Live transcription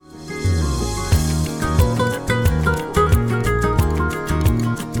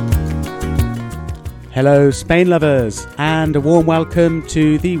Hello Spain lovers, and a warm welcome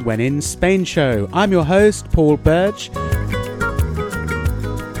to the When in Spain show. I'm your host, Paul Birch.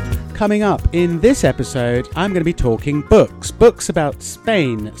 Coming up in this episode, I'm going to be talking books about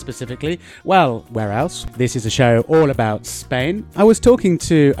Spain specifically. Well, where else? This is a show all about Spain. I was talking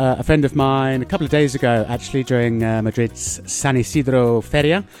to a friend of mine a couple of days ago, actually during Madrid's San Isidro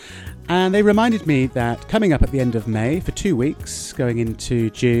Feria. And they reminded me that coming up at the end of May, for 2 weeks, going into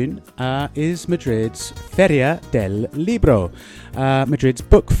June, is Madrid's Feria del Libro, Madrid's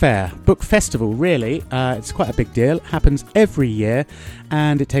book fair, book festival really. It's quite a big deal. It happens every year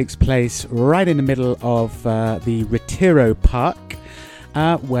and it takes place right in the middle of the Retiro Park,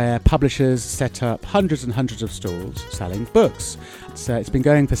 where publishers set up hundreds and hundreds of stalls selling books. So it's been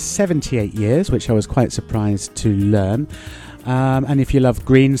going for 78 years, which I was quite surprised to learn. And if you love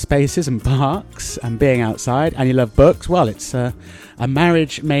green spaces and parks and being outside and you love books, well, it's a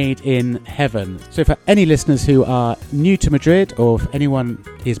marriage made in heaven. So for any listeners who are new to Madrid, or if anyone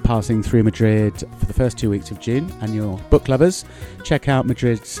is passing through Madrid for the first 2 weeks of June and you're book lovers, check out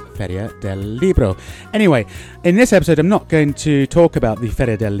Madrid's Feria del Libro. Anyway, in this episode I'm not going to talk about the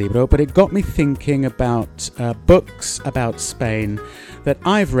Feria del Libro, but it got me thinking about books about Spain that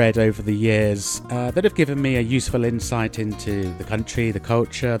I've read over the years that have given me a useful insight into the country, the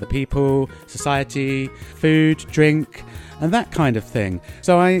culture, the people, society, food, drink, and that kind of thing.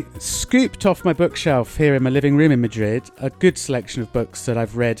 So I scooped off my bookshelf here in my living room in Madrid a good selection of books that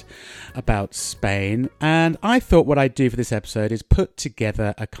I've read about Spain, and I thought what I'd do for this episode is put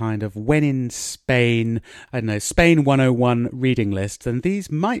together a kind of When in Spain, Spain 101 reading list, and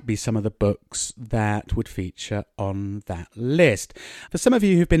these might be some of the books that would feature on that list. For some of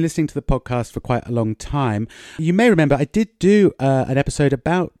you who've been listening to the podcast for quite a long time, you may remember I did do an episode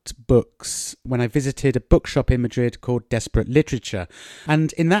about books when I visited a bookshop in Madrid called Desperate Literature,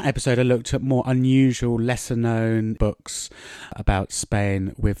 and in that episode I looked at more unusual, lesser known books about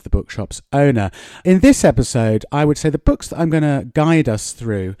Spain with the bookshop's owner. In this episode, I would say the books that I'm going to guide us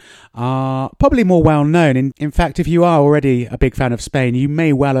through are probably more well known. In fact, if you are already a big fan of Spain, you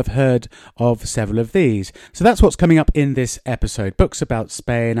may well have heard of several of these. So that's what's coming up in this episode. Books about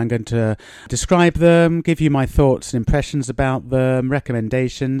Spain. I'm going to describe them, give you my thoughts and impressions about them,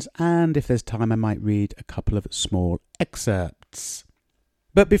 recommendations, and if there's time I might read a couple of small excerpts.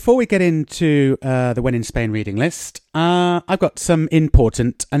 But before we get into the When in Spain reading list, I've got some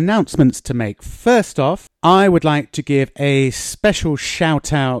important announcements to make. First off, I would like to give a special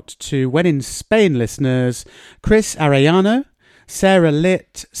shout out to When in Spain listeners Chris Arellano, Sarah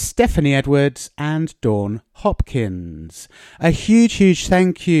Litt, Stephanie Edwards and Dawn Hopkins. A huge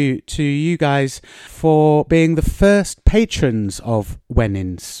thank you to you guys for being the first patrons of When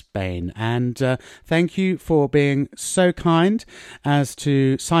in Spain, and thank you for being so kind as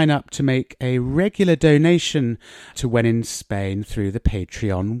to sign up to make a regular donation to When in Spain through the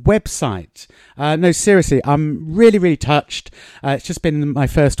Patreon website. No, seriously, I'm really touched. It's just been my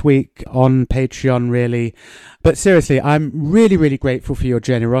first week on Patreon really, but seriously, I'm really grateful for your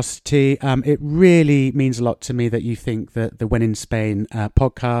generosity. It really means a lot to me that you think that the When in Spain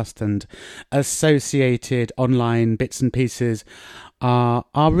podcast and associated online bits and pieces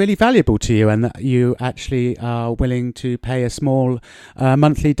are really valuable to you, and that you actually are willing to pay a small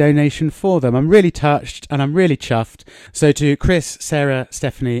monthly donation for them. I'm really touched and I'm really chuffed. So to Chris, Sarah,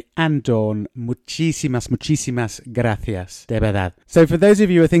 Stephanie and Dawn, muchísimas gracias, de verdad. So for those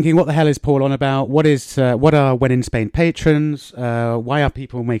of you who are thinking, what the hell is Paul on about? What are When in Spain patrons? Why are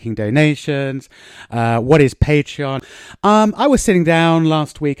people making donations? What is Patreon? I was sitting down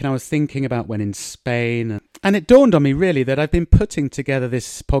last week and I was thinking about When in Spain, and it dawned on me really that I've been putting together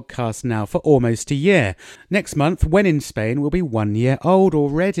this podcast now for almost a year. Next month, When in Spain will be 1 year old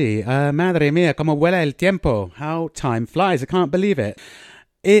already. Madre mía, como vuela el tiempo. How time flies. I can't believe it.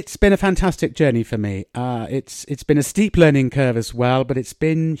 It's been a fantastic journey for me. It's been a steep learning curve as well, but it's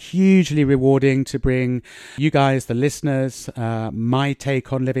been hugely rewarding to bring you guys, the listeners, my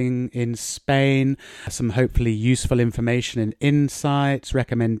take on living in Spain, some hopefully useful information and insights,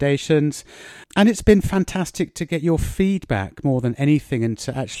 recommendations. And it's been fantastic to get your feedback more than anything, and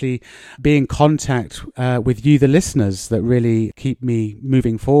to actually be in contact with you, the listeners, that really keep me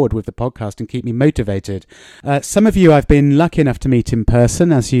moving forward with the podcast and keep me motivated. Some of you I've been lucky enough to meet in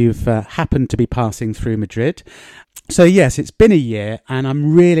person as you've happened to be passing through Madrid. So yes, it's been a year and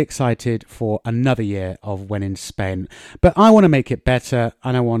I'm really excited for another year of When in Spain. But I want to make it better,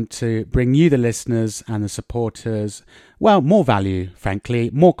 and I want to bring you, the listeners and the supporters, well, more value,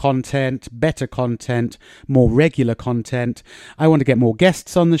 frankly, more content, better content, more regular content. I want to get more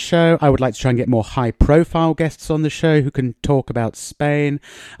guests on the show. I would like to try and get more high-profile guests on the show who can talk about Spain.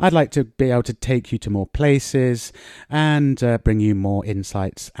 I'd like to be able to take you to more places and bring you more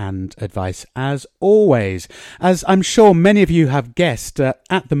insights and advice as always. As I'm sure many of you have guessed,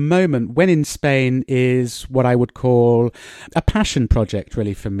 at the moment, When in Spain is what I would call a passion project,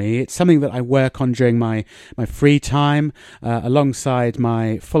 really, for me. It's something that I work on during my free time, alongside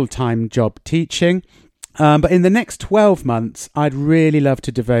my full-time job teaching. But in the next 12 months, I'd really love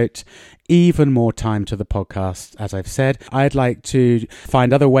to devote even more time to the podcast. As I've said, I'd like to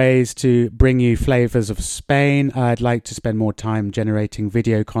find other ways to bring you flavors of Spain. I'd like to spend more time generating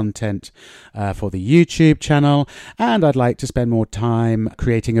video content for the YouTube channel, and I'd like to spend more time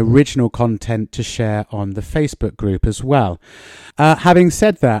creating original content to share on the Facebook group as well. Having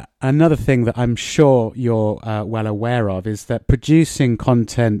said that, another thing that I'm sure you're well aware of is that producing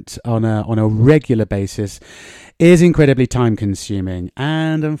content on a regular basis is incredibly time consuming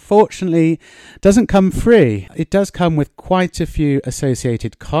and unfortunately doesn't come free. It does come with quite a few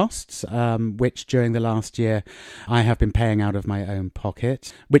associated costs, which during the last year I have been paying out of my own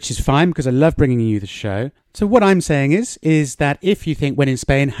pocket, which is fine because I love bringing you the show. So what I'm saying is that if you think When in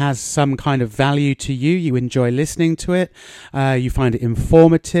Spain has some kind of value to you, you enjoy listening to it, you find it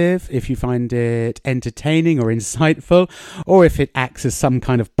informative, if you find it entertaining or insightful, or if it acts as some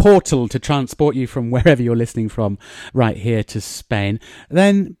kind of portal to transport you from wherever you're listening from right here to Spain,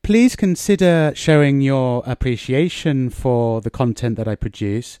 then please consider showing your appreciation for the content that I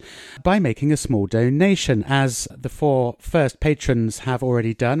produce by making a small donation, as the 4 first patrons have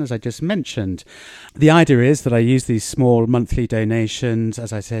already done, as I just mentioned. The idea is that I use these small monthly donations,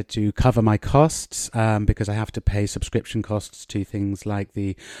 as I said, to cover my costs, because I have to pay subscription costs to things like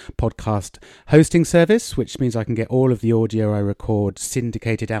the podcast hosting service, which means I can get all of the audio I record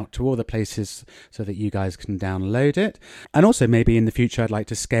syndicated out to all the places so that you guys can download it. And also maybe in the future I'd like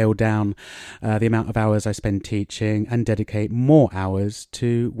to scale down the amount of hours I spend teaching and dedicate more hours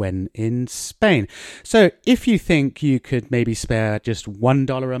to When in Spain. So if you think you could maybe spare just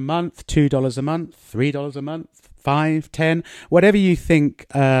 $1 a month, $2 a month, $3 a month, 5, 10, whatever you think,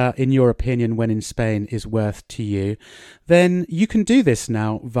 in your opinion, When in Spain is worth to you, then you can do this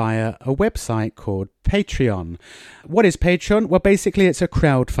now via a website called Patreon. What is Patreon? Well, basically it's a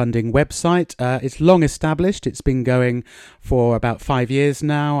crowdfunding website. It's long established. It's been going for about 5 years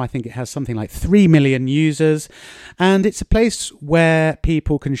now. I think it has something like 3 million users. And it's a place where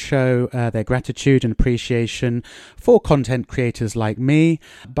people can show their gratitude and appreciation for content creators like me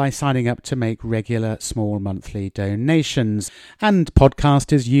by signing up to make regular small monthly donations. And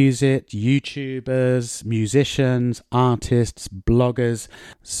podcasters use it, YouTubers, musicians, artists, bloggers.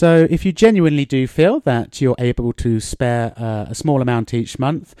 So if you genuinely do feel that you're able to spare a small amount each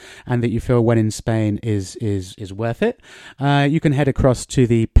month and that you feel When in Spain is worth it, you can head across to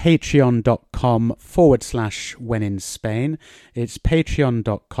the patreon.com/When in Spain. It's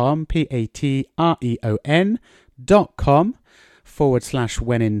patreon.com,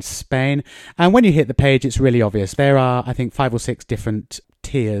 patreon.com/When in Spain. And when you hit the page, it's really obvious. There are, I think, 5 or 6 different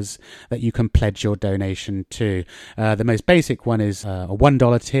tiers that you can pledge your donation to. The most basic one is a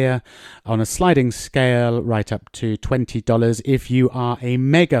 $1 tier on a sliding scale right up to $20 if you are a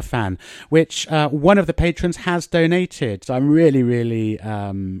mega fan, which one of the patrons has donated. So I'm really,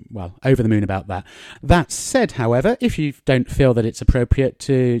 over the moon about that. That said, however, if you don't feel that it's appropriate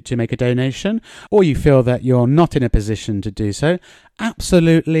to make a donation, or you feel that you're not in a position to do so,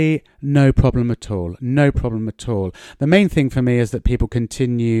 absolutely no problem at all. No problem at all. The main thing for me is that people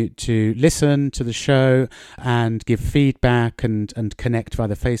continue to listen to the show and give feedback and connect via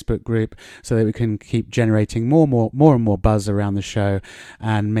the Facebook group so that we can keep generating more and more buzz around the show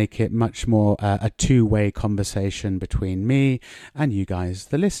and make it much more a two-way conversation between me and you guys,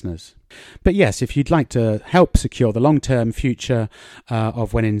 the listeners. But yes, if you'd like to help secure the long-term future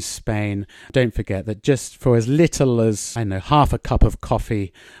of When in Spain, don't forget that just for as little as, half a cup of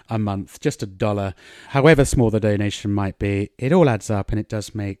coffee a month, just $1, however small the donation might be, it all adds up and it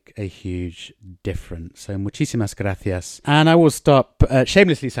does make a huge difference. So muchísimas gracias. And I will stop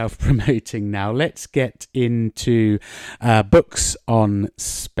shamelessly self-promoting now. Let's get into books on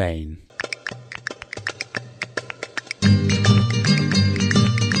Spain.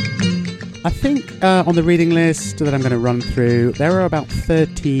 I think on the reading list that I'm going to run through, there are about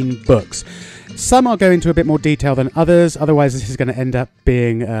 13 books. Some I'll go into a bit more detail than others, otherwise this is going to end up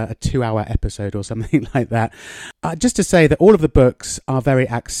being a 2-hour episode or something like that. Just to say that all of the books are very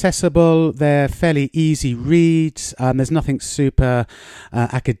accessible, they're fairly easy reads, there's nothing super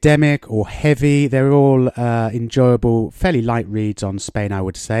academic or heavy, they're all enjoyable, fairly light reads on Spain, I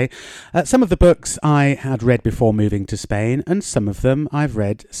would say. Some of the books I had read before moving to Spain, and some of them I've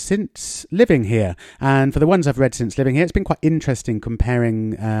read since living here. And for the ones I've read since living here, it's been quite interesting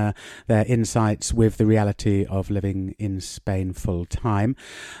comparing their insights with the reality of living in Spain full time.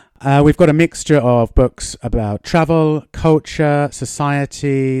 We've got a mixture of books about travel, culture,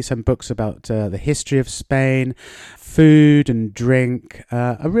 society, some books about the history of Spain, food and drink,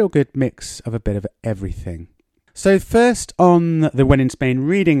 a real good mix of a bit of everything. So first on the When in Spain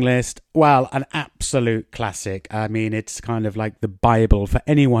reading list, well, an absolute classic. I mean, it's kind of like the Bible for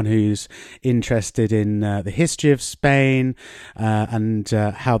anyone who's interested in the history of Spain and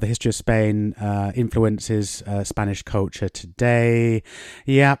how the history of Spain influences Spanish culture today.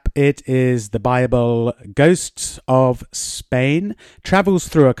 Yep, it is the Bible. Ghosts of Spain travels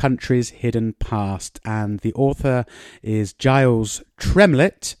through a country's hidden past, and the author is Giles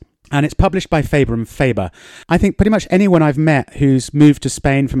Tremlett. And it's published by Faber and Faber. I think pretty much anyone I've met who's moved to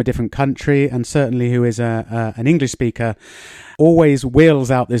Spain from a different country, and certainly who is an English speaker, always wheels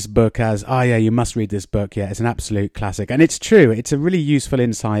out this book as, oh yeah, you must read this book. Yeah, it's an absolute classic. And it's true. It's a really useful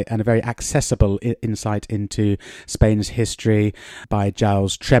insight and a very accessible insight into Spain's history by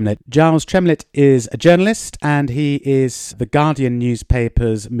Giles Tremlett. Giles Tremlett is a journalist, and he is the Guardian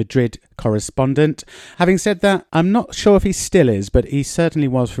newspaper's Madrid correspondent. Having said that, I'm not sure if he still is, but he certainly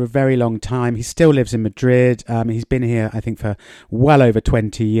was for a very long time. He still lives in Madrid. He's been here, I think, for well over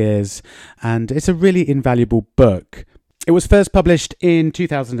 20 years, and it's a really invaluable book. It was first published in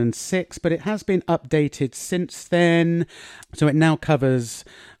 2006, but it has been updated since then. So it now covers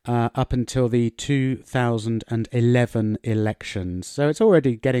up until the 2011 elections. So it's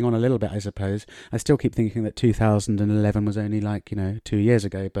already getting on a little bit, I suppose. I still keep thinking that 2011 was only 2 years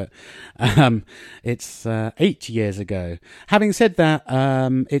ago, but it's 8 years ago. Having said that,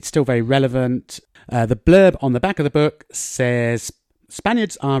 it's still very relevant. The blurb on the back of the book says,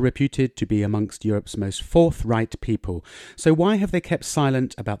 Spaniards are reputed to be amongst Europe's most forthright people. So why have they kept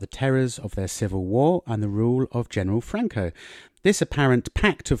silent about the terrors of their civil war and the rule of General Franco? This apparent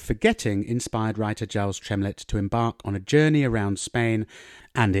pact of forgetting inspired writer Giles Tremlett to embark on a journey around Spain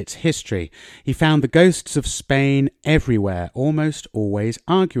and its history. He found the ghosts of Spain everywhere, almost always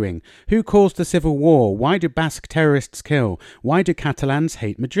arguing. Who caused the civil war? Why do Basque terrorists kill? Why do Catalans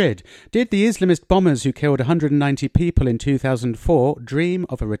hate Madrid? Did the Islamist bombers who killed 190 people in 2004 dream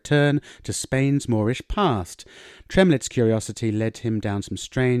of a return to Spain's Moorish past? Tremlett's curiosity led him down some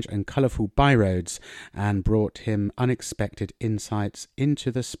strange and colourful byroads and brought him unexpected insights into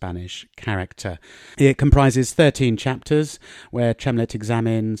the Spanish character. It comprises 13 chapters where Tremlett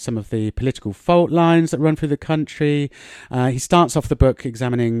examines some of the political fault lines that run through the country. He starts off the book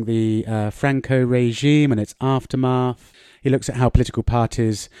examining the Franco regime and its aftermath. He looks at how political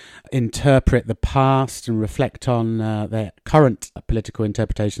parties interpret the past and reflect on their current political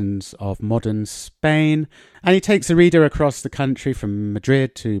interpretations of modern Spain. And he takes the reader across the country from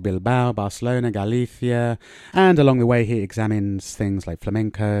Madrid to Bilbao, Barcelona, Galicia. And along the way, he examines things like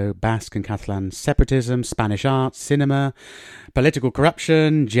flamenco, Basque and Catalan separatism, Spanish art, cinema, political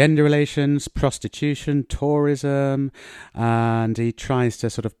corruption, gender relations, prostitution, tourism. And he tries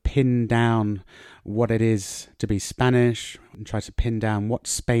to sort of pin down what it is to be Spanish and try to pin down what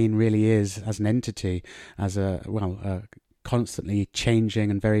Spain really is as an entity, as a constantly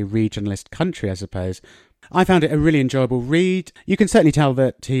changing and very regionalist country, I suppose. I found it a really enjoyable read. You can certainly tell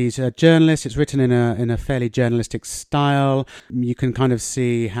that he's a journalist. It's written in a fairly journalistic style. You can kind of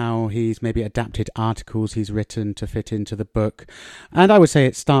see how he's maybe adapted articles he's written to fit into the book. And I would say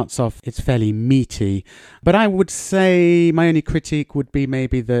it starts off, it's fairly meaty. But I would say my only critique would be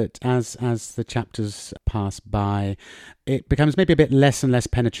maybe that as the chapters pass by, it becomes maybe a bit less and less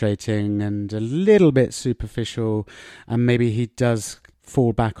penetrating and a little bit superficial. And maybe he does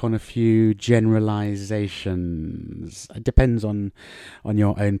fall back on a few generalizations. It depends on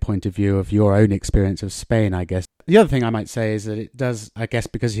your own point of view of your own experience of Spain, I guess. The other thing I might say is that it does, I guess,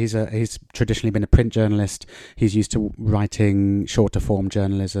 because he's traditionally been a print journalist, he's used to writing shorter form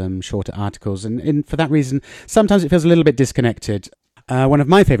journalism, shorter articles, and for that reason, sometimes it feels a little bit disconnected. One of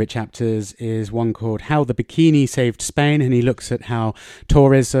my favourite chapters is one called How the Bikini Saved Spain, and he looks at how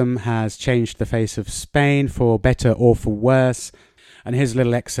tourism has changed the face of Spain for better or for worse. And here's a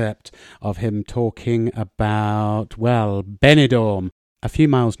little excerpt of him talking about, Benidorm. A few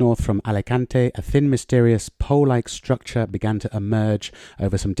miles north from Alicante, a thin, mysterious pole-like structure began to emerge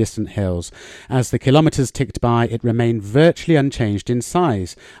over some distant hills. As the kilometres ticked by, it remained virtually unchanged in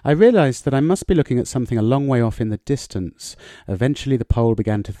size. I realised that I must be looking at something a long way off in the distance. Eventually, the pole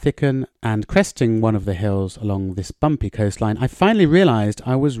began to thicken, and cresting one of the hills along this bumpy coastline, I finally realised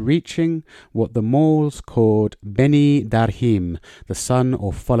I was reaching what the Moors called Beni Darhim, the son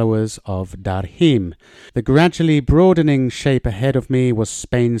or followers of Darhim. The gradually broadening shape ahead of me was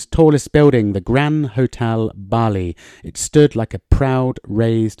Spain's tallest building, the Gran Hotel Bali. It stood like a proud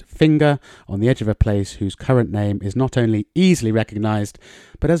raised finger on the edge of a place whose current name is not only easily recognised,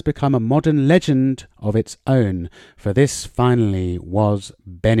 but has become a modern legend of its own, for this finally was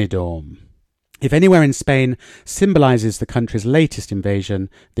Benidorm. If anywhere in Spain symbolises the country's latest invasion,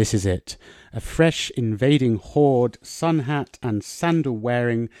 this is it. A fresh invading horde, sun hat and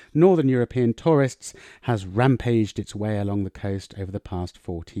sandal-wearing Northern European tourists has rampaged its way along the coast over the past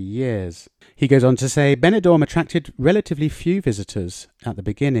 40 years. He goes on to say, Benidorm attracted relatively few visitors at the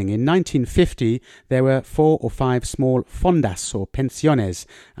beginning. In 1950, there were 4 or 5 small fondas or pensiones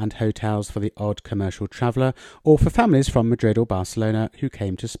and hotels for the odd commercial traveller or for families from Madrid or Barcelona who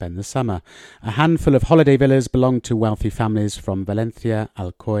came to spend the summer. A handful of holiday villas belonged to wealthy families from Valencia,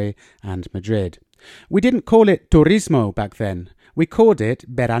 Alcoy and Madrid. We didn't call it turismo back then. We called it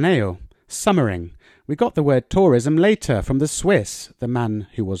veraneo, summering. We got the word tourism later from the Swiss. The man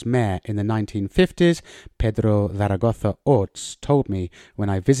who was mayor in the 1950s, Pedro Zaragoza Orts, told me when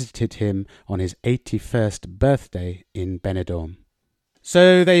I visited him on his 81st birthday in Benidorm.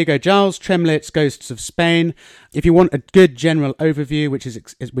 So there you go, Giles Tremlett's Ghosts of Spain. If you want a good general overview,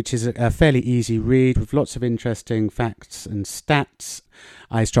 which is a fairly easy read with lots of interesting facts and stats,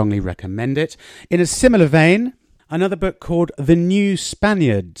 I strongly recommend it. In a similar vein, another book called The New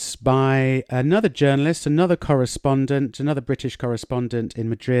Spaniards by another journalist, another correspondent, another British correspondent in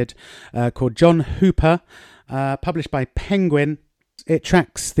Madrid called John Hooper, published by Penguin. It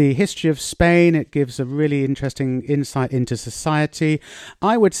tracks the history of Spain. It gives a really interesting insight into society.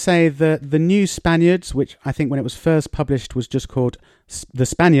 I would say that The New Spaniards, which I think when it was first published was just called The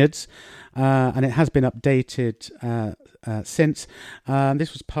Spaniards, and it has been updated since.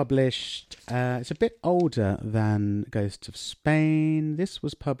 This was published, it's a bit older than Ghosts of Spain. This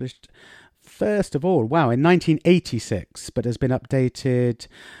was published first of all, in 1986, but has been updated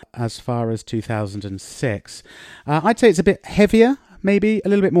as far as 2006. I'd say it's a bit heavier, maybe a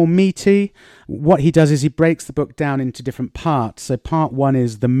little bit more meaty. What he does is he breaks the book down into different parts. So part 1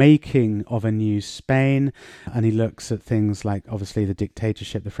 is the making of a new Spain, and he looks at things like, obviously, the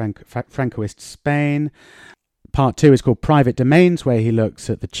dictatorship, the Francoist Spain. Part 2 is called Private Domains, where he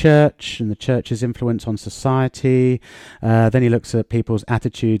looks at the church and the church's influence on society. Then he looks at people's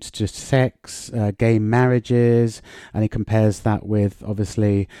attitudes to sex, gay marriages, and he compares that with,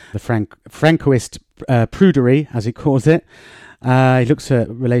 obviously, the Francoist prudery, as he calls it. He looks at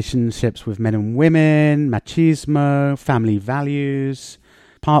relationships with men and women, machismo, family values.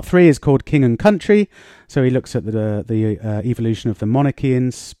 Part 3 is called King and Country, so he looks at the evolution of the monarchy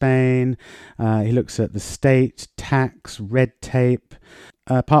in Spain. He looks at the state, tax, red tape.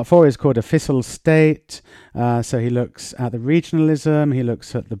 Part 4 is called Official State, so he looks at the regionalism, he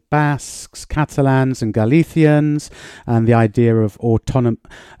looks at the Basques, Catalans and Galicians, and the idea of autonomy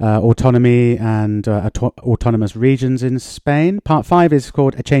and autonomous regions in Spain. Part 5 is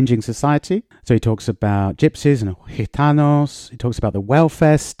called A Changing Society, so he talks about gypsies and gitanos, he talks about the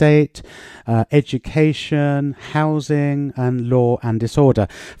welfare state, education, housing, and law and disorder.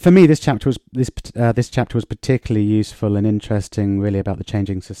 For me, this chapter was particularly useful and interesting, really, about the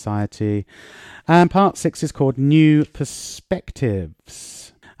changing society. And part 6 is called New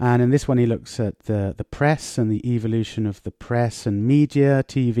Perspectives. And in this one, he looks at the press and the evolution of the press and media,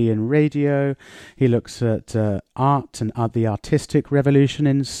 TV and radio. He looks at art and the artistic revolution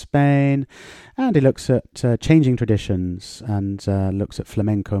in Spain. And he looks at changing traditions and looks at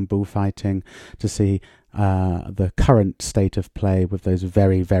flamenco and bullfighting to see the current state of play with those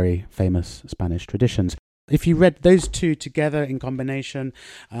very, very famous Spanish traditions. If you read those two together in combination,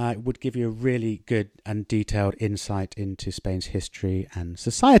 it would give you a really good and detailed insight into Spain's history and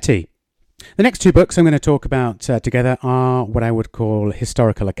society. The next 2 books I'm going to talk about together are what I would call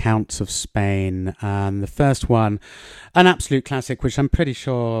historical accounts of Spain. And the first one, an absolute classic, which I'm pretty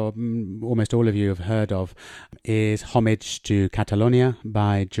sure almost all of you have heard of, is Homage to Catalonia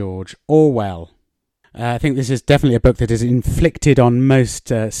by George Orwell. I think this is definitely a book that is inflicted on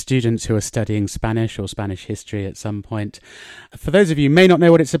most students who are studying Spanish or Spanish history at some point. For those of you who may not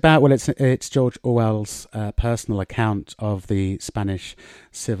know what it's about, well, it's George Orwell's personal account of the Spanish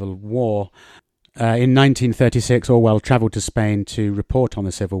Civil War. In 1936, Orwell travelled to Spain to report on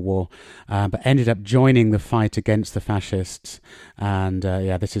the Civil War, but ended up joining the fight against the fascists. And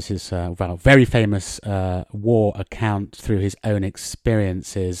this is his very famous war account through his own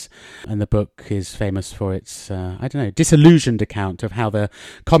experiences. And the book is famous for its, disillusioned account of how the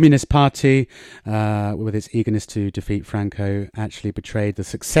Communist Party, with its eagerness to defeat Franco, actually betrayed the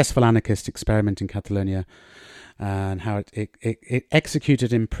successful anarchist experiment in Catalonia, and how it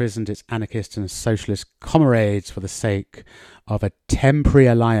executed and imprisoned its anarchist and socialist comrades for the sake of a temporary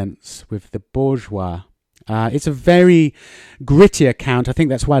alliance with the bourgeois. It's a very gritty account. I think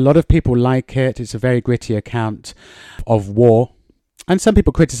that's why a lot of people like it. It's a very gritty account of war. And some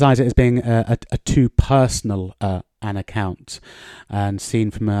people criticize it as being a too personal an account, and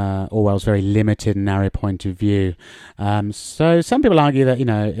seen from Orwell's very limited and narrow point of view. So some people argue that,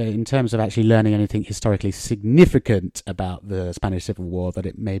 in terms of actually learning anything historically significant about the Spanish Civil War, that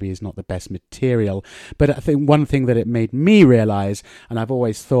it maybe is not the best material. But I think one thing that it made me realize, and I've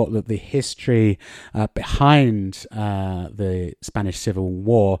always thought that the history behind the Spanish Civil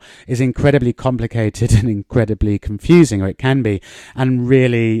War is incredibly complicated and incredibly confusing, or it can be, and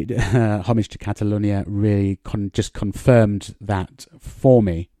really Homage to Catalonia really just confirmed that for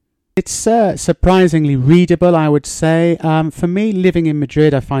me. It's surprisingly readable, I would say. For me, living in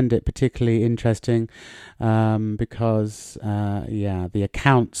Madrid, I find it particularly interesting because, the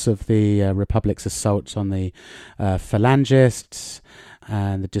accounts of the Republic's assaults on the Phalangists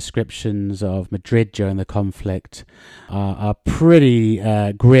and the descriptions of Madrid during the conflict are pretty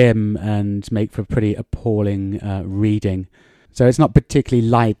grim and make for pretty appalling reading. So it's not particularly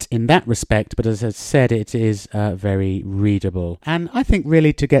light in that respect, but as I said, it is very readable. And I think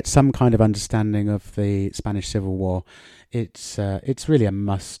really to get some kind of understanding of the Spanish Civil War, it's really a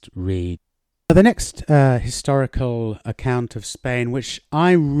must read. The next historical account of Spain, which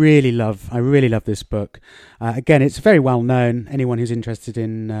I really love this book. Again, it's very well known. Anyone who's interested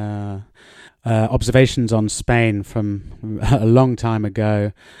in observations on Spain from a long time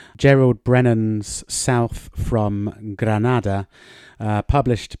ago. Gerald Brennan's South from Granada,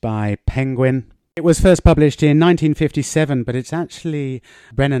 published by Penguin. It was first published in 1957, but it's actually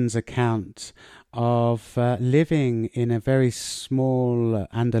Brennan's account of living in a very small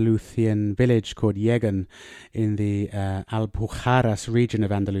Andalusian village called Jaén in the Alpujarras region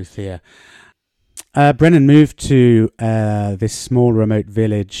of Andalusia. Brennan moved to this small remote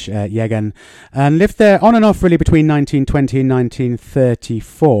village, Jaén, and lived there on and off really between 1920 and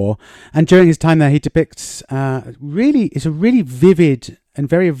 1934. And during his time there, he depicts it's a really vivid and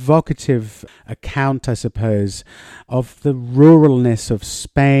very evocative account, I suppose, of the ruralness of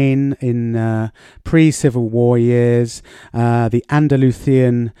Spain in pre-Civil War years, the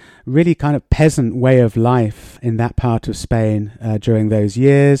Andalusian, really kind of peasant way of life in that part of Spain during those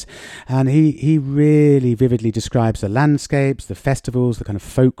years. And he really vividly describes the landscapes, the festivals, the kind of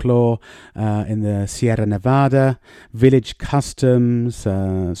folklore in the Sierra Nevada, village customs,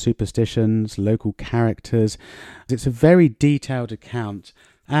 superstitions, local characters. It's a very detailed account.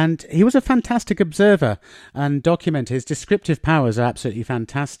 And he was a fantastic observer and documenter. His descriptive powers are absolutely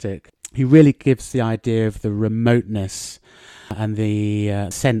fantastic. He really gives the idea of the remoteness and the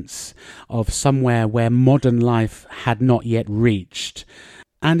sense of somewhere where modern life had not yet reached.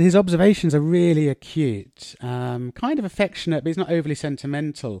 And his observations are really acute, kind of affectionate, but he's not overly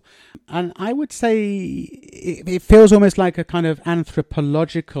sentimental. And I would say it feels almost like a kind of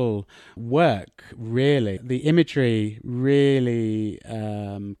anthropological work, really. The imagery really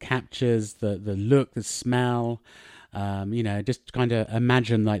captures the look, the smell. Just kind of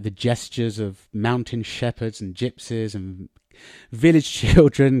imagine like the gestures of mountain shepherds and gypsies and village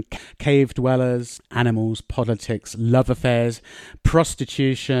children, cave dwellers, animals, politics, love affairs,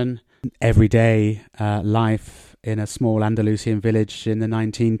 prostitution, everyday life in a small Andalusian village in the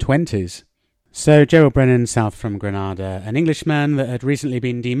 1920s. So Gerald Brennan, South from Granada, an Englishman that had recently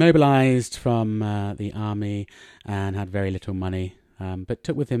been demobilised from the army and had very little money. But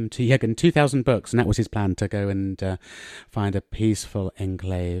took with him to Jaén 2,000 books, and that was his plan, to go and find a peaceful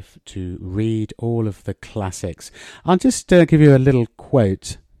enclave to read all of the classics. I'll just give you a little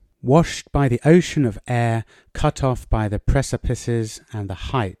quote. Washed by the ocean of air, cut off by the precipices and the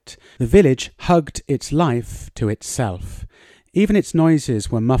height, the village hugged its life to itself. Even its noises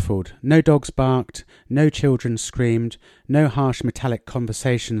were muffled. No dogs barked, no children screamed, no harsh metallic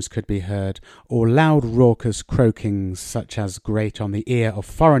conversations could be heard, or loud raucous croakings such as grate on the ear of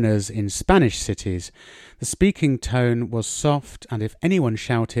foreigners in Spanish cities. The speaking tone was soft, and if anyone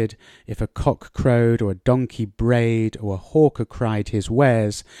shouted, if a cock crowed or a donkey brayed or a hawker cried his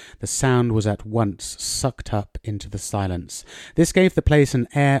wares, the sound was at once sucked up into the silence. This gave the place an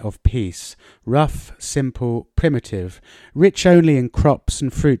air of peace, rough, simple, primitive, rich only in crops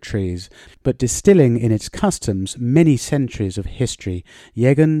and fruit trees, but distilling in its customs many centuries of history.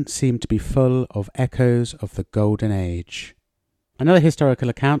 Jagan seemed to be full of echoes of the Golden Age. Another historical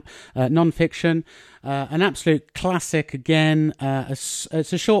account, non-fiction, an absolute classic again. It's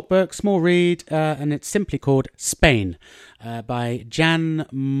a short book, small read, and it's simply called Spain by Jan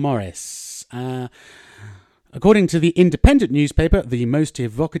Morris. According to the Independent newspaper, the most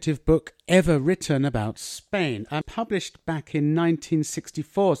evocative book ever written about Spain. Published back in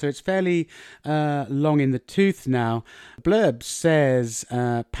 1964, so it's fairly long in the tooth now. Blurb says,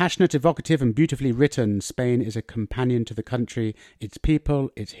 passionate, evocative and beautifully written, Spain is a companion to the country, its people,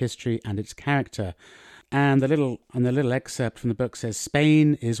 its history and its character. And the little excerpt from the book says,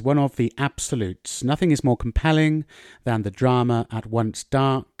 Spain is one of the absolutes. Nothing is more compelling than the drama at once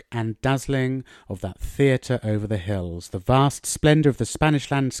dark and dazzling of that theatre over the hills, the vast splendour of the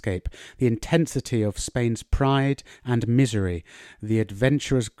Spanish landscape, the intensity of Spain's pride and misery, the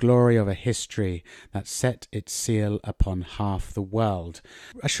adventurous glory of a history that set its seal upon half the world.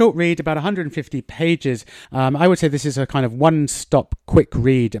 A short read, about 150 pages. I would say this is a kind of one-stop quick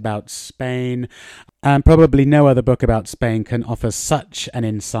read about Spain. And probably no other book about Spain can offer such an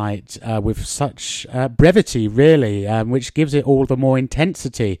insight with such brevity, really, which gives it all the more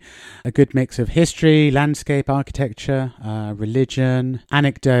intensity. A good mix of history, landscape, architecture, religion,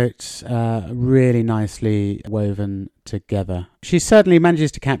 anecdotes, really nicely woven together. She certainly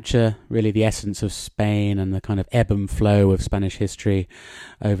manages to capture really the essence of Spain and the kind of ebb and flow of Spanish history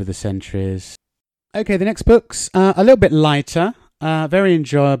over the centuries. Okay, the next book's a little bit lighter. Very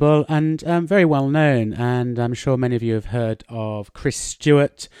enjoyable and very well known, and I'm sure many of you have heard of Chris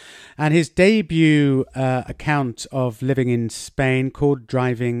Stewart and his debut account of living in Spain called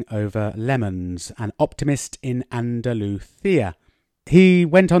Driving Over Lemons, An Optimist in Andalusia. He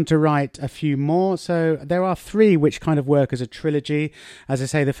went on to write a few more, so there are 3 which kind of work as a trilogy. As I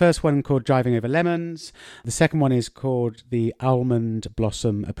say, the first one called Driving Over Lemons, the second one is called The Almond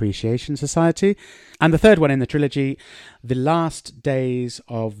Blossom Appreciation Society, and the third one in the trilogy, The Last Days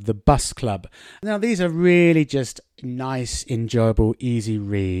of the Bus Club. Now, these are really just nice, enjoyable, easy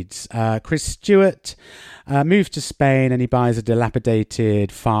reads. Chris Stewart moves to Spain and he buys a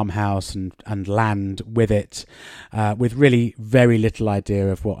dilapidated farmhouse and land with it, with really very little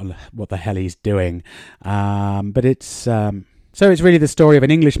idea of what the hell he's doing. But it's so it's really the story of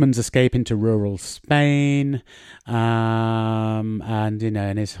an Englishman's escape into rural Spain, and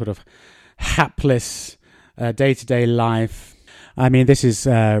in his sort of hapless day-to-day life. I mean, this is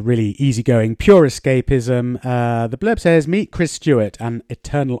really easygoing, pure escapism. The blurb says, meet Chris Stewart, an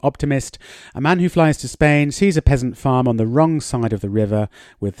eternal optimist, a man who flies to Spain, sees a peasant farm on the wrong side of the river,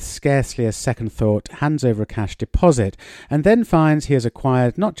 with scarcely a second thought, hands over a cash deposit, and then finds he has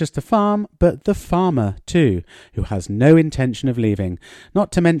acquired not just the farm, but the farmer too, who has no intention of leaving,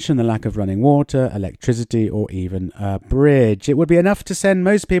 not to mention the lack of running water, electricity, or even a bridge. It would be enough to send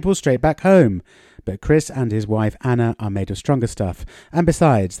most people straight back home. But Chris and his wife Anna are made of stronger stuff, and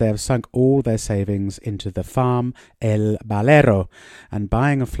besides, they have sunk all their savings into the farm El Balero and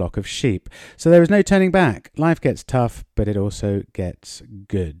buying a flock of sheep. So there is no turning back. Life gets tough, but it also gets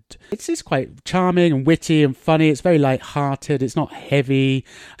good. It's quite charming and witty and funny. It's very light-hearted. It's not heavy.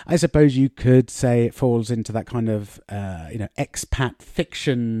 I suppose you could say it falls into that kind of expat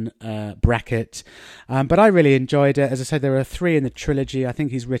fiction bracket. But I really enjoyed it. As I said, there are 3 in the trilogy. I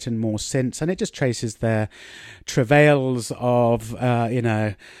think he's written more since, and it just traces their travails of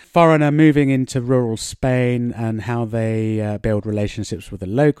foreigner moving into rural Spain and how they build relationships with the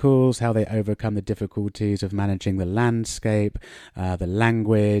locals, how they overcome the difficulties of managing the landscape, the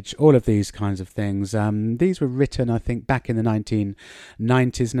language, all of these kinds of things. These were written, I think, back in the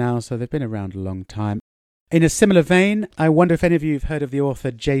 1990s now, so they've been around a long time. In a similar vein, I wonder if any of you have heard of the author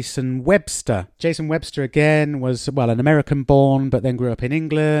Jason Webster. Jason Webster, again, was, an American-born, but then grew up in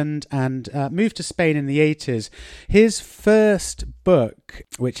England and moved to Spain in the 80s. His first book,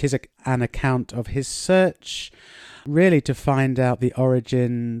 which is an account of his search really to find out the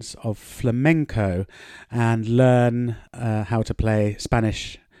origins of flamenco and learn how to play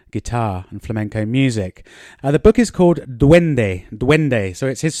Spanish guitar and flamenco music. The book is called Duende. So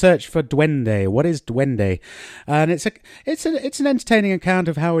it's his search for duende. What is duende? And it's an entertaining account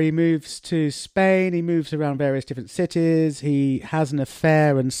of how he moves to Spain. He moves around various different cities. He has an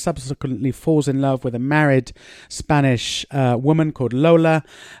affair and subsequently falls in love with a married Spanish woman called Lola,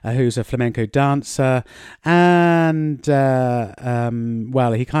 who's a flamenco dancer. And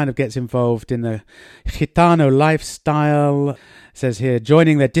he kind of gets involved in the Gitano lifestyle. It says here,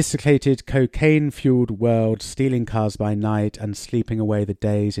 joining their desiccated, cocaine-fueled world, stealing cars by night and sleeping away the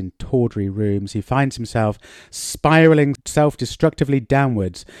days in tawdry rooms, he finds himself spiraling self-destructively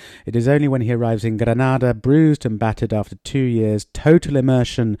downwards. It is only when he arrives in Granada, bruised and battered after 2 years' total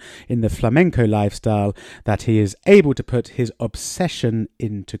immersion in the flamenco lifestyle, that he is able to put his obsession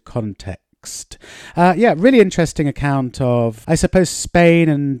into context. Really interesting account of, I suppose, Spain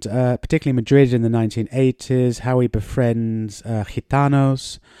and particularly Madrid in the 1980s, how he befriends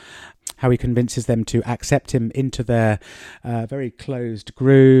Gitanos, how he convinces them to accept him into their very closed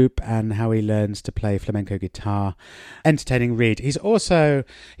group, and how he learns to play flamenco guitar. Entertaining read. He's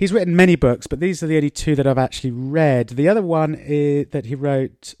written many books, but these are the only two that I've actually read. The other one that he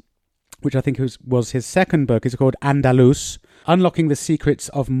wrote, which I think was his second book, is called Andalus, Unlocking the Secrets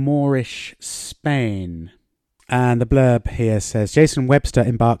of Moorish Spain. And the blurb here says, Jason Webster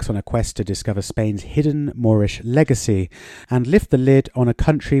embarks on a quest to discover Spain's hidden Moorish legacy and lift the lid on a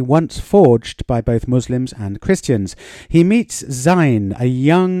country once forged by both Muslims and Christians. He meets Zain, a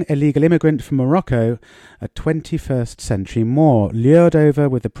young illegal immigrant from Morocco, a 21st century Moor, lured over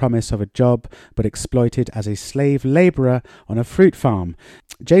with the promise of a job but exploited as a slave labourer on a fruit farm.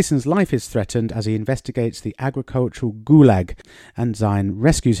 Jason's life is threatened as he investigates the agricultural gulag, and Zain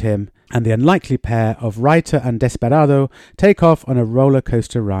rescues him, and the unlikely pair of writer and desperado take off on a roller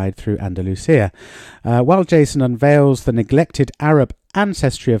coaster ride through Andalusia. While Jason unveils the neglected Arab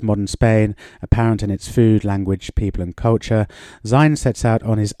ancestry of modern Spain, apparent in its food, language, people and culture, Zain sets out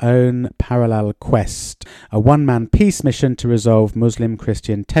on his own parallel quest, a one-man peace mission to resolve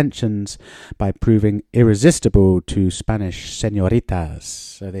Muslim-Christian tensions by proving irresistible to Spanish señoritas.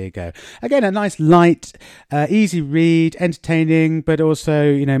 So there you go. Again, a nice, light, easy read, entertaining, but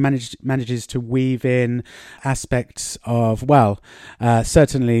also, manages to weave in aspects of,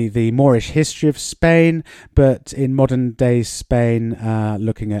 certainly the Moorish history of Spain, but in modern-day Spain,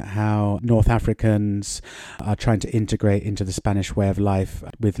 looking at how North Africans are trying to integrate into the Spanish way of life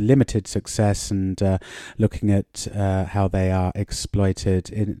with limited success, and looking at how they are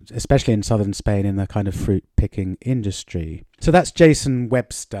exploited, especially in southern Spain, in the kind of fruit-picking industry. So that's Jason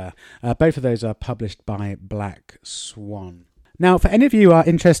Webster. Both of those are published by Black Swan. Now, for any of you who are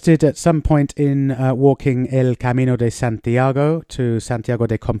interested at some point in walking El Camino de Santiago to Santiago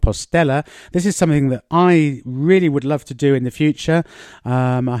de Compostela, this is something that I really would love to do in the future.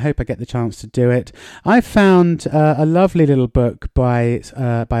 I hope I get the chance to do it. I found a lovely little book by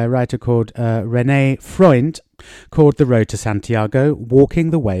a writer called René Freund, called The Road to Santiago,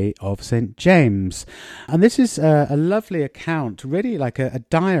 Walking the Way of St. James. And this is a lovely account, really like a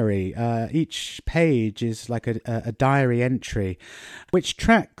diary. Each page is like a diary entry, which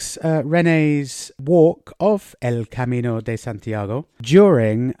tracks René's walk of El Camino de Santiago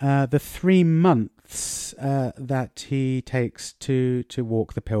during the 3 months that he takes to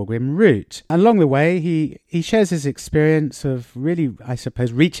walk the pilgrim route. And along the way, he shares his experience of really, I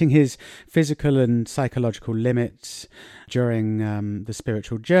suppose, reaching his physical and psychological limits during the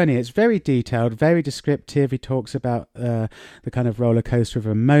spiritual journey. It's very detailed, very descriptive. He talks about the kind of roller coaster of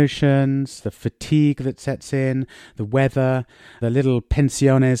emotions, the fatigue that sets in, the weather, the little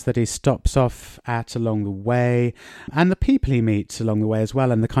pensiones that he stops off at along the way, and the people he meets along the way as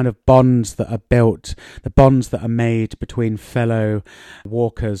well, and the kind of bonds that are built, the bonds that are made between fellow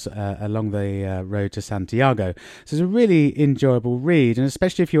walkers along the road to Santiago. So it's a really enjoyable read, and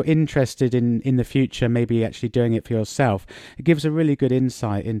especially if you're interested in the future, maybe actually doing it for yourself, it gives a really good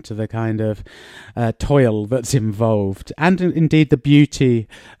insight into the kind of toil that's involved, and indeed the beauty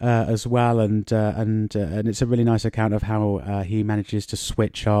as well. And it's a really nice account of how he manages to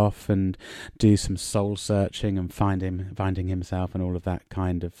switch off and do some soul searching and finding himself and all of that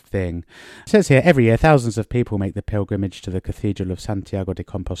kind of thing. It says here, every year thousands of people make the pilgrimage to the Cathedral of Santiago de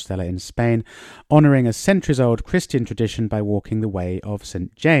Compostela in Spain, honouring a centuries-old Christian tradition by walking the way of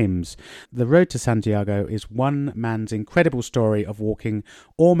St. James. The road to Santiago is one man's incredible incredible story of walking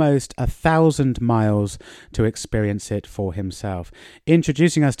almost 1,000 miles to experience it for himself,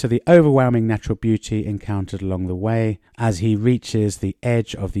 introducing us to the overwhelming natural beauty encountered along the way as he reaches the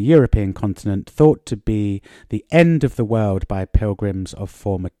edge of the European continent, thought to be the end of the world by pilgrims of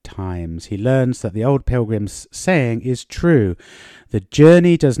former times. He learns that the old pilgrims' saying is true. The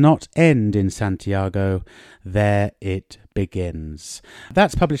journey does not end in Santiago, there it begins.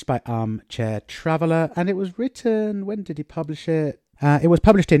 That's published by Armchair Traveller, and it was written, when did he publish it? It was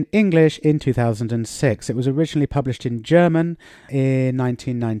published in English in 2006. It was originally published in German in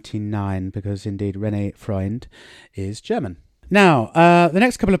 1999, because indeed René Freund is German. Now, the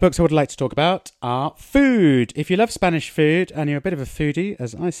next couple of books I would like to talk about are food. If you love Spanish food and you're a bit of a foodie,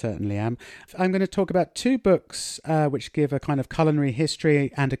 as I certainly am, I'm going to talk about two books which give a kind of culinary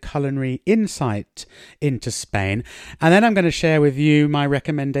history and a culinary insight into Spain. And then I'm going to share with you my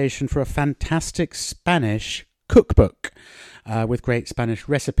recommendation for a fantastic Spanish cookbook with great Spanish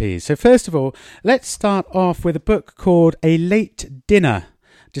recipes. So first of all, let's start off with a book called A Late Dinner: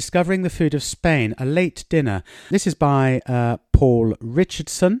 Discovering the Food of Spain, A Late Dinner. This is by Paul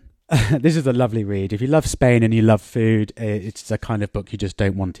Richardson. This is a lovely read. If you love Spain and you love food, it's the kind of book you just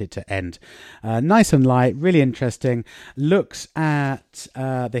don't want it to end. Nice and light, really interesting. Looks at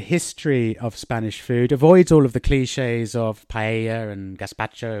the history of Spanish food, avoids all of the cliches of paella and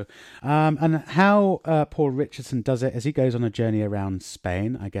gazpacho, and how Paul Richardson does it as he goes on a journey around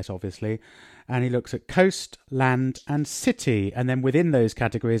Spain, I guess, obviously. And he looks at coast, land, and city. And then within those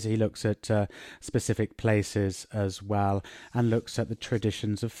categories, he looks at specific places as well, and looks at the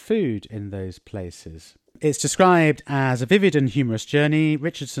traditions of food in those places. It's described as a vivid and humorous journey.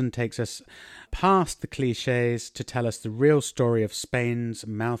 Richardson takes us past the cliches to tell us the real story of Spain's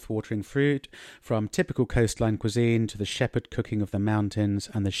mouth-watering food, from typical coastline cuisine to the shepherd cooking of the mountains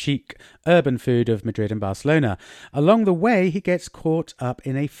and the chic urban food of Madrid and Barcelona. Along the way, he gets caught up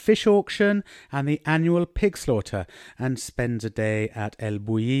in a fish auction and the annual pig slaughter, and spends a day at El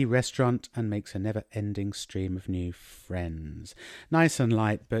Bulli restaurant and makes a never-ending stream of new friends. Nice and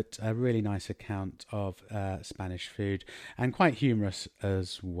light, but a really nice account of Spanish food, and quite humorous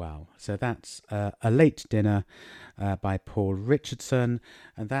as well. So that's A Late Dinner by Paul Richardson,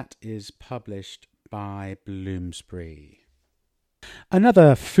 and that is published by Bloomsbury.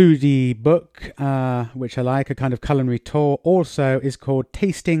 Another foodie book, which I like, a kind of culinary tour also, is called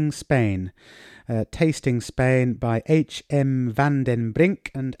Tasting Spain. Tasting Spain by H.M. van den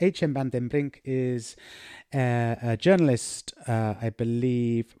Brink. And H.M. van den Brink is a journalist, I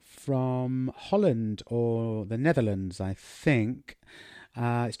believe, from Holland or the Netherlands, I think.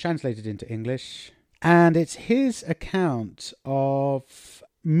 It's translated into English. And it's his account of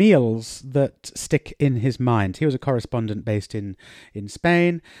meals that stick in his mind. He was a correspondent based in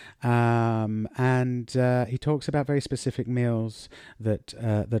Spain, and he talks about very specific meals that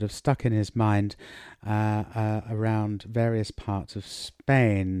have stuck in his mind around various parts of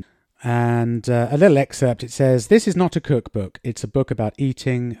Spain. And a little excerpt, it says, "This is not a cookbook. It's a book about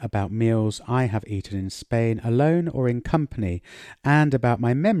eating, about meals I have eaten in Spain, alone or in company, and about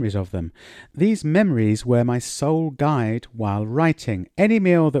my memories of them. These memories were my sole guide while writing. Any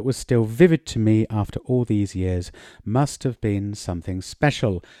meal that was still vivid to me after all these years must have been something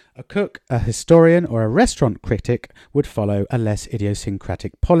special. A cook, a historian, or a restaurant critic would follow a less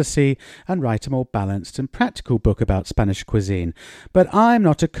idiosyncratic policy and write a more balanced and practical book about Spanish cuisine. But I'm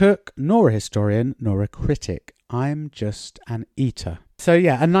not a cook, nor a historian, nor a critic. I'm just an eater." So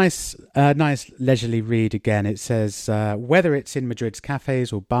yeah, a nice leisurely read again. It says, whether it's in Madrid's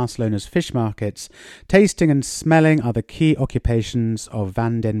cafes or Barcelona's fish markets, tasting and smelling are the key occupations of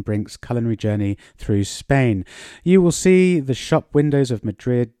Van den Brink's culinary journey through Spain. You will see the shop windows of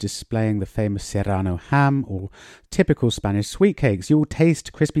Madrid displaying the famous Serrano ham or typical Spanish sweet cakes. You will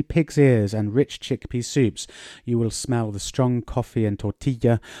taste crispy pig's ears and rich chickpea soups. You will smell the strong coffee and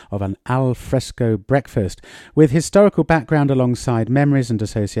tortilla of an al fresco breakfast. With historical background alongside memories and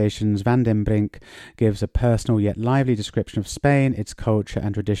associations, Van den Brink gives a personal yet lively description of Spain, its culture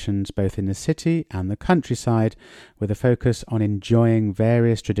and traditions, both in the city and the countryside, with a focus on enjoying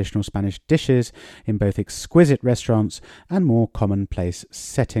various traditional Spanish dishes in both exquisite restaurants and more commonplace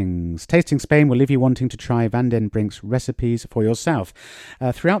settings. Tasting Spain will leave you wanting to try Van den Brink's recipes for yourself.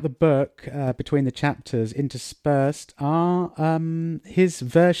 Throughout the book, between the chapters, interspersed are his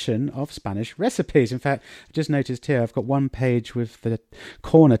version of Spanish recipes. In fact, I just noticed here I've got one page with the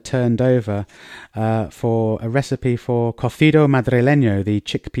corner turned over for a recipe for cocido madrileño, the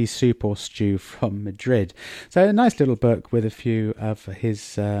chickpea soup or stew from Madrid. So a nice little book with a few of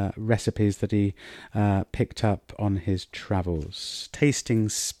his recipes that he picked up on his travels. Tasting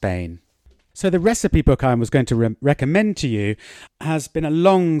Spain. So the recipe book I was going to recommend to you has been a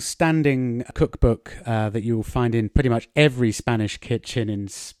long-standing cookbook that you will find in pretty much every Spanish kitchen in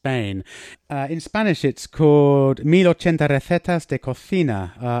Spain. In Spanish, it's called 1080 recetas de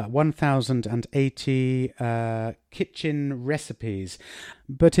cocina, 1080 kitchen recipes.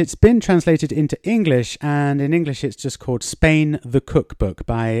 But it's been translated into English, and in English it's just called Spain the Cookbook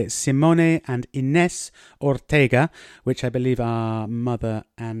by Simone and Ines Ortega, which I believe are mother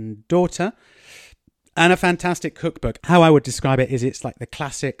and daughter. And a fantastic cookbook. How I would describe it is it's like the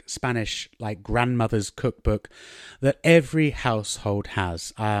classic Spanish, like grandmother's cookbook that every household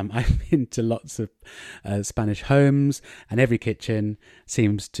has. I've been to lots of Spanish homes, and every kitchen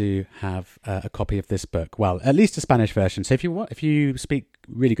seems to have a copy of this book. Well, at least a Spanish version. So if you speak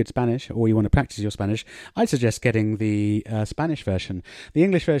really good Spanish, or you want to practice your Spanish, I'd suggest getting the Spanish version. The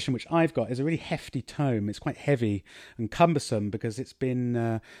English version, which I've got, is a really hefty tome. It's quite heavy and cumbersome because it's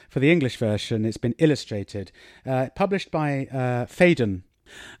been, for the English version, it's been illustrated. Published by Phaidon.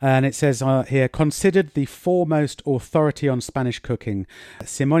 And it says here, considered the foremost authority on Spanish cooking,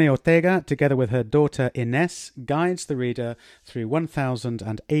 Simone Ortega, together with her daughter Ines, guides the reader through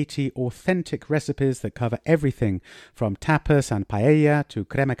 1080 authentic recipes that cover everything from tapas and paella to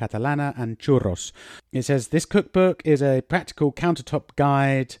crema catalana and churros. It says this cookbook is a practical countertop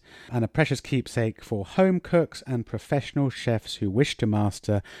guide and a precious keepsake for home cooks and professional chefs who wish to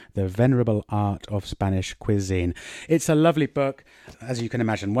master the venerable art of Spanish cuisine. It's a lovely book, as you can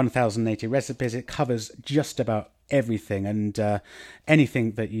imagine, 1080 recipes. It covers just about everything, and any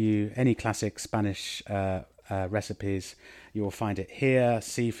classic Spanish recipes, you will find it here.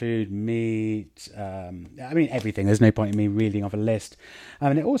 Seafood, meat, everything. There's no point in me reading off a list.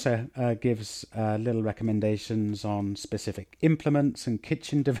 And it also gives little recommendations on specific implements and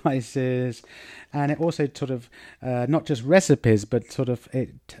kitchen devices. And it also sort of, not just recipes, but sort of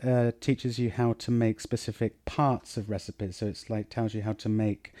it teaches you how to make specific parts of recipes. So it's like tells you how to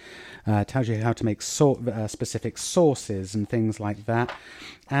make specific sauces and things like that.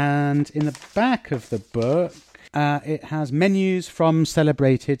 And in the back of the book, it has menus from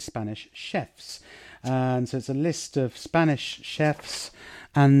celebrated Spanish chefs. And so it's a list of Spanish chefs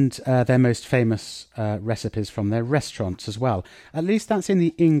and their most famous recipes from their restaurants as well. At least that's in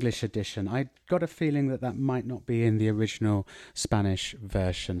the English edition. I got a feeling that might not be in the original Spanish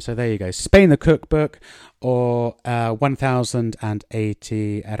version. So there you go. Spain the Cookbook, or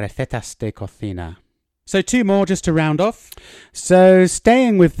 1080 recetas de cocina. So two more just to round off. So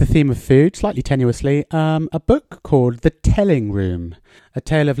staying with the theme of food, slightly tenuously, a book called The Telling Room. A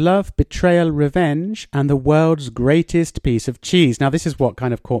tale of love, betrayal, revenge, and the world's greatest piece of cheese. Now, this is what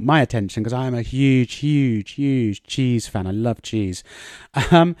kind of caught my attention because I am a huge cheese fan. I love cheese.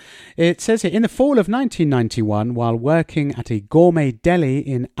 It says here, in the fall of 1991, while working at a gourmet deli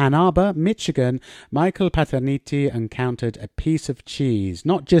in Ann Arbor, Michigan, Michael Paterniti encountered a piece of cheese.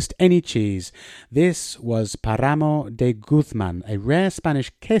 Not just any cheese. This was Paramo de Guzman, a rare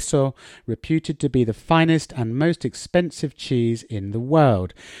Spanish queso reputed to be the finest and most expensive cheese in the world.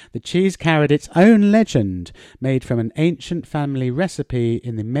 The cheese carried its own legend, made from an ancient family recipe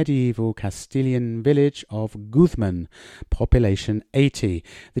in the medieval Castilian village of Guzman, population 80.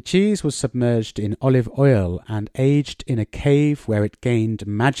 The cheese was submerged in olive oil and aged in a cave where it gained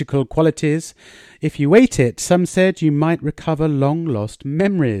magical qualities. If you ate it, some said you might recover long-lost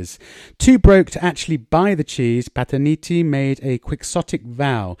memories. Too broke to actually buy the cheese, Paterniti made a quixotic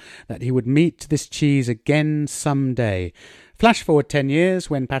vow that he would meet this cheese again someday. Flash forward 10 years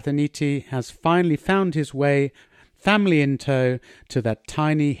when Paterniti has finally found his way, family in tow, to that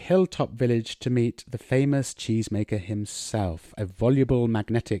tiny hilltop village to meet the famous cheesemaker himself, a voluble,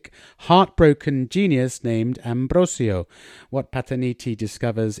 magnetic, heartbroken genius named Ambrosio. What Paterniti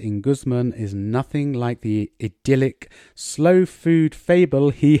discovers in Guzman is nothing like the idyllic, slow food fable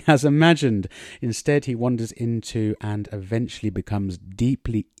he has imagined. Instead, he wanders into and eventually becomes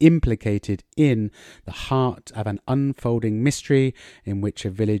deeply implicated in the heart of an unfolding mystery in which a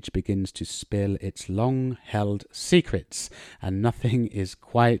village begins to spill its long-held secrets, and nothing is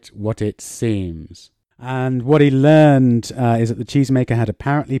quite what it seems. And what he learned is that the cheesemaker had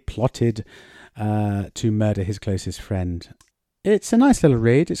apparently plotted to murder his closest friend. It's a nice little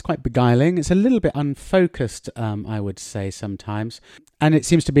read. It's quite beguiling. It's a little bit unfocused, I would say, sometimes. And it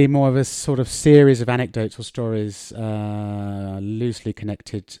seems to be more of a sort of series of anecdotes or stories loosely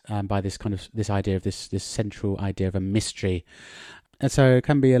connected by this idea of this central idea of a mystery. And so it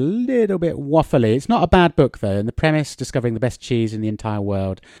can be a little bit waffly. It's not a bad book, though, and the premise, discovering the best cheese in the entire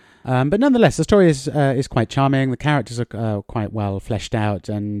world. But nonetheless, the story is quite charming. The characters are quite well fleshed out,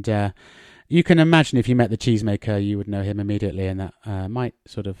 and You can imagine if you met the cheesemaker, you would know him immediately, and that might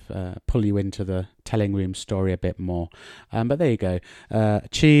sort of pull you into the telling room story a bit more. But there you go.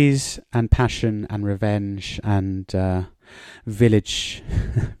 Cheese and passion and revenge and village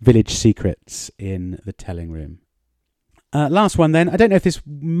secrets in the telling room. Last one then. I don't know if this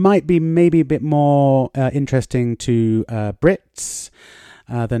might be maybe a bit more interesting to Brits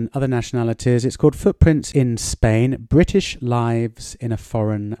than other nationalities. It's called Footprints in Spain, British Lives in a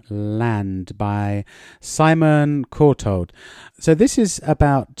Foreign Land by Simon Courtauld. So this is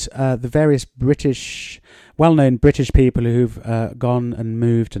about the various well-known British people who've gone and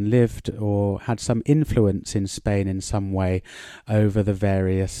moved and lived or had some influence in Spain in some way over the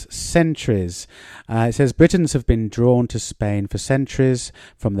various centuries. It says Britons have been drawn to Spain for centuries,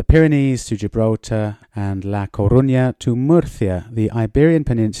 from the Pyrenees to Gibraltar and La Coruña to Murcia. The Iberian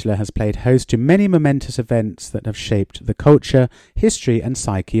Peninsula has played host to many momentous events that have shaped the culture, history and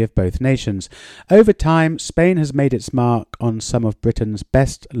psyche of both nations. Over time, Spain has made its mark on some of Britain's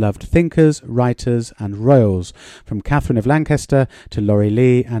best-loved thinkers, writers and royals, from Catherine of Lancaster to Laurie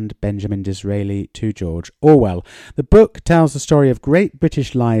Lee and Benjamin Disraeli to George Orwell. The book tells the story of great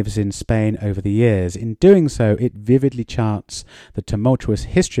British lives in Spain over the years. In doing so, it vividly charts the tumultuous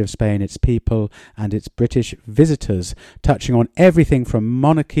history of Spain, its people and its British visitors, touching on everything from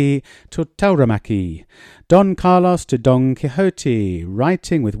monarchy to tauromachy, Don Carlos to Don Quixote,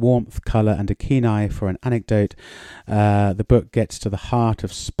 writing with warmth, colour and a keen eye for an anecdote. The book gets to the heart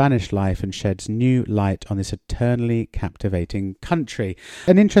of Spanish life and sheds new light on this eternally captivating country.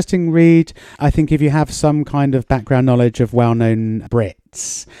 An interesting read, I think, if you have some kind of background knowledge of well-known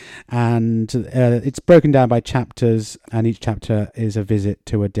Brits. And it's broken down by chapters, and each chapter is a visit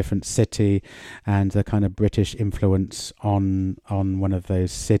to a different city and the kind of British influence on one of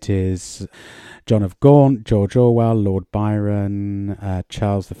those cities. John of Gaunt, George Orwell, Lord Byron,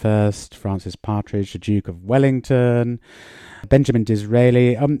 Charles I, Francis Partridge, the Duke of Wellington, Benjamin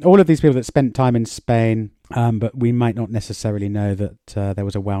Disraeli, all of these people that spent time in Spain, but we might not necessarily know that there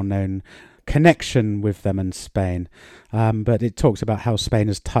was a well-known connection with them and Spain. But it talks about how Spain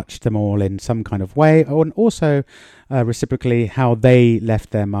has touched them all in some kind of way, and also reciprocally how they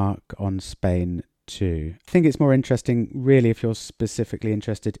left their mark on Spain too. I think it's more interesting, really, if you're specifically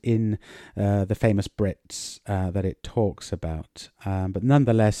interested in the famous Brits that it talks about. But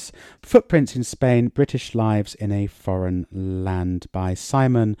nonetheless, Footprints in Spain, British Lives in a Foreign Land by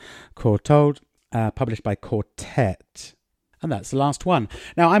Simon Courtauld, published by Quartet. And that's the last one.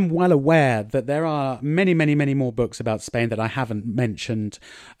 Now, I'm well aware that there are many, many, many more books about Spain that I haven't mentioned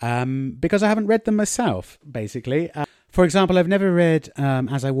because I haven't read them myself, basically. For example, I've never read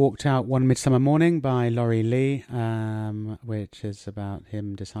As I Walked Out One Midsummer Morning by Laurie Lee, which is about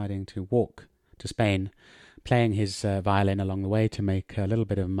him deciding to walk to Spain, playing his violin along the way to make a little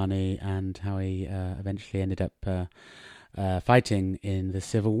bit of money, and how he eventually ended up fighting in the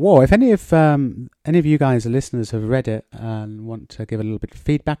Civil War. If any of you guys, the listeners, have read it and want to give a little bit of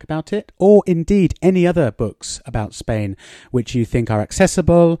feedback about it, or indeed any other books about Spain which you think are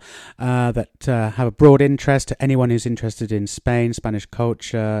accessible, that have a broad interest to anyone who's interested in Spain, Spanish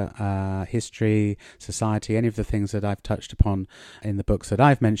culture, history, society, any of the things that I've touched upon in the books that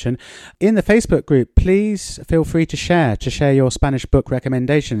I've mentioned, in the Facebook group, please feel free to share your Spanish book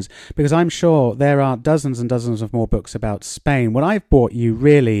recommendations, because I'm sure there are dozens and dozens of more books about Spain. What I've brought you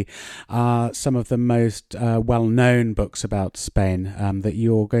really are some of the most well-known books about Spain that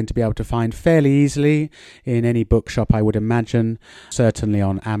you're going to be able to find fairly easily in any bookshop, I would imagine, certainly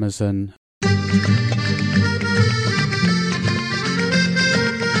on Amazon.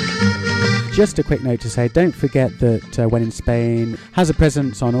 Just a quick note to say, don't forget that When in Spain has a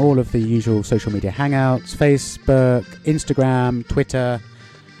presence on all of the usual social media hangouts, Facebook, Instagram, Twitter,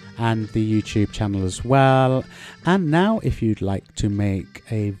 and the YouTube channel as well. And now, if you'd like to make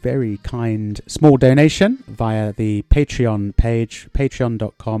a very kind small donation via the Patreon page,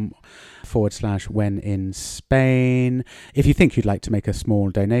 patreon.com/When in Spain. If you think you'd like to make a small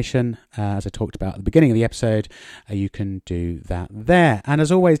donation, as I talked about at the beginning of the episode, you can do that there. And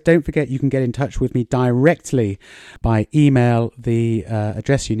as always, don't forget you can get in touch with me directly by email. The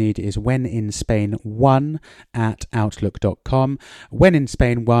address you need is wheninspain1@outlook.com,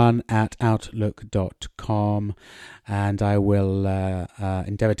 wheninspain1@outlook.com. And I will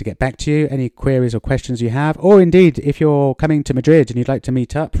endeavour to get back to you, any queries or questions you have, or indeed, if you're coming to Madrid and you'd like to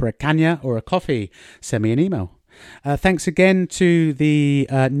meet up for a caña or a coffee, send me an email. Thanks again to the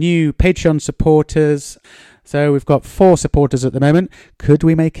new Patreon supporters. So we've got 4 supporters at the moment. Could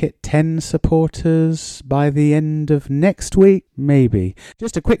we make it 10 supporters by the end of next week? Maybe.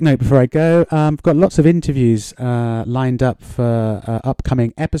 Just a quick note before I go. I've got lots of interviews lined up for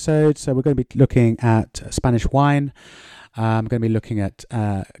upcoming episodes. So we're going to be looking at Spanish wine. I'm going to be looking at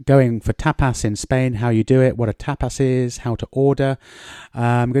going for tapas in Spain, how you do it, what a tapas is, how to order.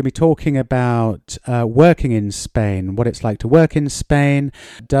 I'm going to be talking about working in Spain, what it's like to work in Spain.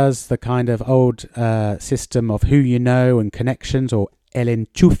 Does the kind of old system of who you know and connections, or El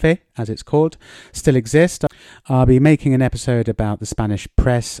Enchufe, as it's called, still exist? I'll be making an episode about the Spanish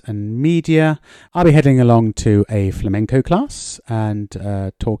press and media. I'll be heading along to a flamenco class and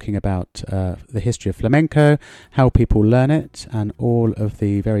talking about the history of flamenco, how people learn it, and all of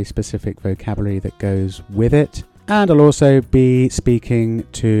the very specific vocabulary that goes with it. And I'll also be speaking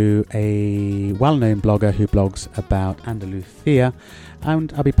to a well-known blogger who blogs about Andalusia,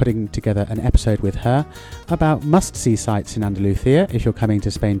 and I'll be putting together an episode with her about must-see sites in Andalusia if you're coming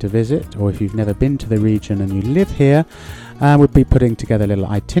to Spain to visit, or if you've never been to the region and you live here. We'll be putting together little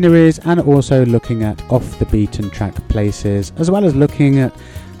itineraries and also looking at off-the-beaten-track places, as well as looking at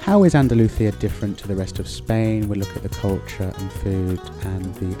how is Andalusia different to the rest of Spain. We'll look at the culture and food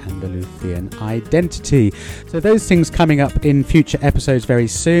and the Andalusian identity. So those things coming up in future episodes very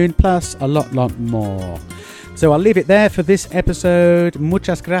soon, plus a lot more. So I'll leave it there for this episode.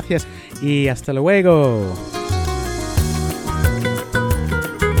 Muchas gracias y hasta luego.